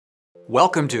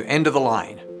Welcome to End of the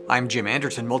Line. I'm Jim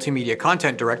Anderton, Multimedia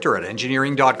Content Director at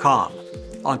Engineering.com.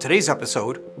 On today's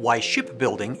episode, why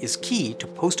shipbuilding is key to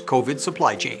post-COVID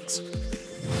supply chains.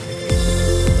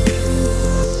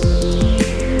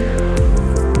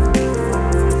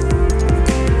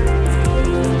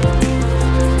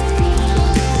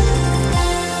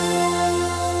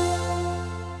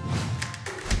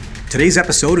 Today's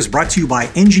episode is brought to you by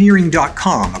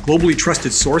Engineering.com, a globally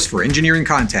trusted source for engineering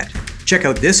content. Check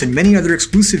out this and many other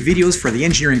exclusive videos for the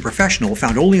engineering professional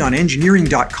found only on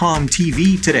Engineering.com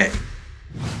TV today.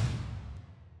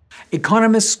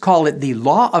 Economists call it the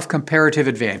law of comparative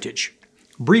advantage.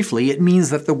 Briefly, it means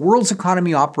that the world's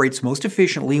economy operates most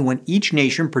efficiently when each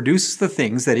nation produces the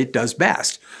things that it does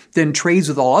best, then trades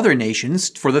with all other nations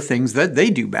for the things that they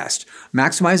do best,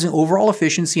 maximizing overall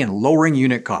efficiency and lowering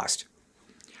unit cost.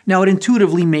 Now, it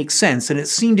intuitively makes sense, and it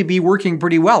seemed to be working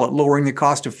pretty well at lowering the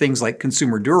cost of things like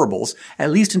consumer durables, at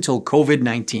least until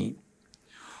COVID-19.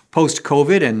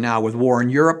 Post-COVID, and now with war in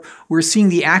Europe, we're seeing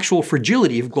the actual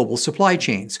fragility of global supply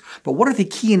chains. But what are the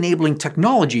key enabling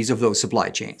technologies of those supply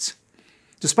chains?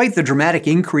 Despite the dramatic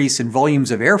increase in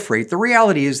volumes of air freight, the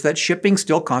reality is that shipping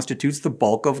still constitutes the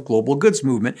bulk of global goods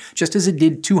movement, just as it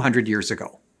did 200 years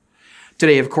ago.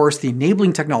 Today, of course, the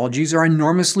enabling technologies are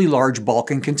enormously large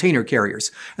bulk and container carriers,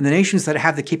 and the nations that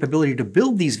have the capability to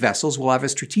build these vessels will have a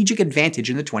strategic advantage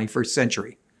in the 21st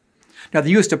century. Now, the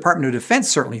U.S. Department of Defense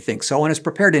certainly thinks so and has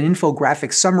prepared an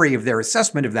infographic summary of their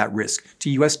assessment of that risk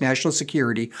to U.S. national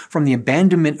security from the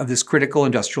abandonment of this critical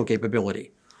industrial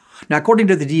capability. Now, according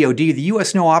to the DoD, the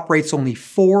U.S. now operates only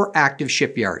 4 active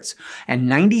shipyards, and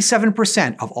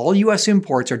 97% of all U.S.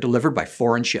 imports are delivered by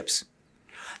foreign ships.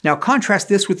 Now contrast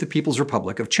this with the People's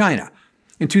Republic of China.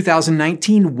 In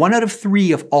 2019, 1 out of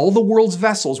 3 of all the world's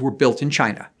vessels were built in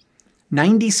China.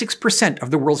 96%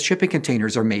 of the world's shipping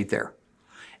containers are made there.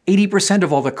 80%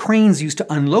 of all the cranes used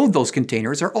to unload those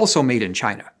containers are also made in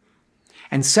China.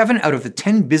 And 7 out of the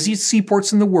 10 busiest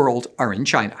seaports in the world are in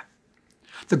China.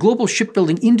 The global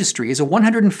shipbuilding industry is a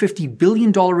 $150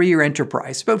 billion a year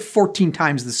enterprise, about 14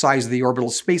 times the size of the orbital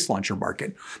space launcher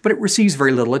market, but it receives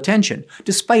very little attention,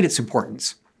 despite its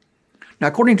importance. Now,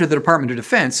 according to the Department of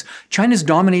Defense, China's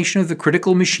domination of the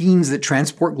critical machines that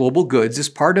transport global goods is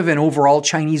part of an overall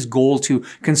Chinese goal to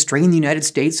constrain the United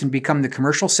States and become the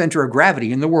commercial center of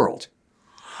gravity in the world.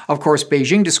 Of course,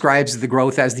 Beijing describes the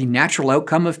growth as the natural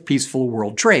outcome of peaceful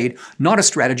world trade, not a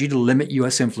strategy to limit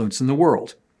U.S. influence in the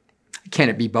world. Can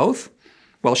it be both?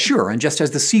 Well, sure, and just as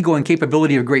the seagoing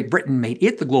capability of Great Britain made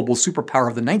it the global superpower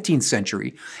of the 19th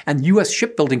century, and U.S.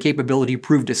 shipbuilding capability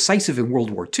proved decisive in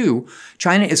World War II,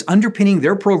 China is underpinning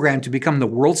their program to become the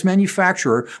world's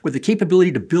manufacturer with the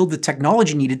capability to build the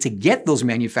technology needed to get those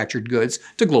manufactured goods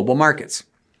to global markets.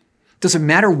 Does it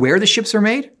matter where the ships are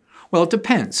made? Well, it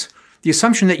depends. The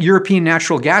assumption that European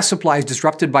natural gas supplies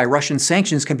disrupted by Russian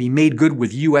sanctions can be made good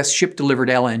with U.S. ship-delivered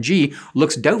LNG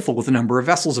looks doubtful with the number of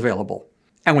vessels available.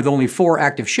 And with only 4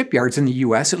 active shipyards in the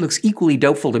U.S., it looks equally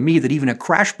doubtful to me that even a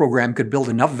crash program could build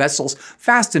enough vessels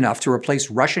fast enough to replace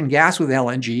Russian gas with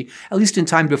LNG, at least in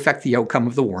time to affect the outcome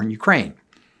of the war in Ukraine.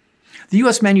 The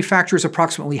U.S. manufactures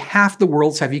approximately half the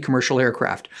world's heavy commercial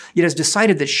aircraft, yet has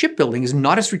decided that shipbuilding is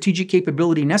not a strategic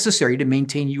capability necessary to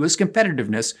maintain U.S.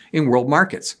 competitiveness in world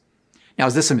markets. Now,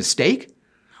 is this a mistake?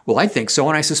 Well, I think so,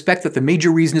 and I suspect that the major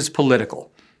reason is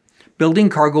political. Building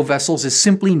cargo vessels is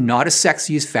simply not as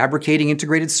sexy as fabricating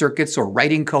integrated circuits or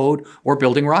writing code or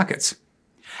building rockets.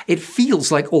 It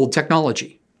feels like old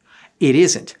technology. It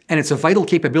isn't, and it's a vital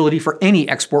capability for any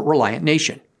export-reliant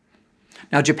nation.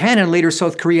 Now, Japan and later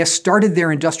South Korea started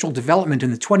their industrial development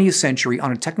in the 20th century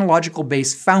on a technological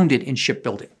base founded in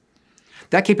shipbuilding.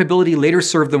 That capability later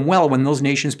served them well when those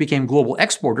nations became global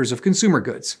exporters of consumer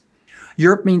goods.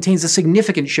 Europe maintains a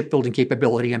significant shipbuilding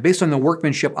capability, and based on the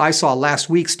workmanship I saw last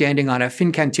week standing on a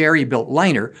Fincantieri-built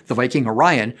liner, the Viking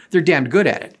Orion, they're damned good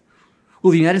at it.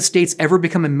 Will the United States ever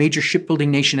become a major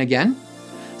shipbuilding nation again?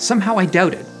 Somehow I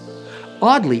doubt it.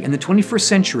 Oddly, in the 21st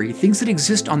century, things that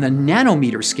exist on the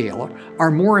nanometer scale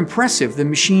are more impressive than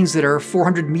machines that are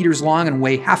 400 meters long and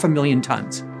weigh 500,000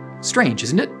 tons. Strange,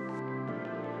 isn't it?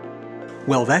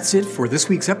 Well, that's it for this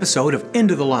week's episode of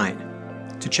End of the Line.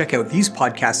 To check out these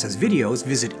podcasts as videos,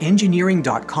 visit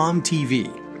Engineering.com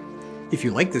TV. If you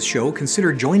like this show,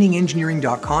 consider joining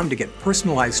Engineering.com to get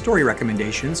personalized story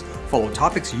recommendations, follow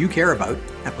topics you care about,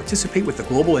 and participate with the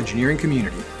global engineering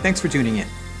community. Thanks for tuning in.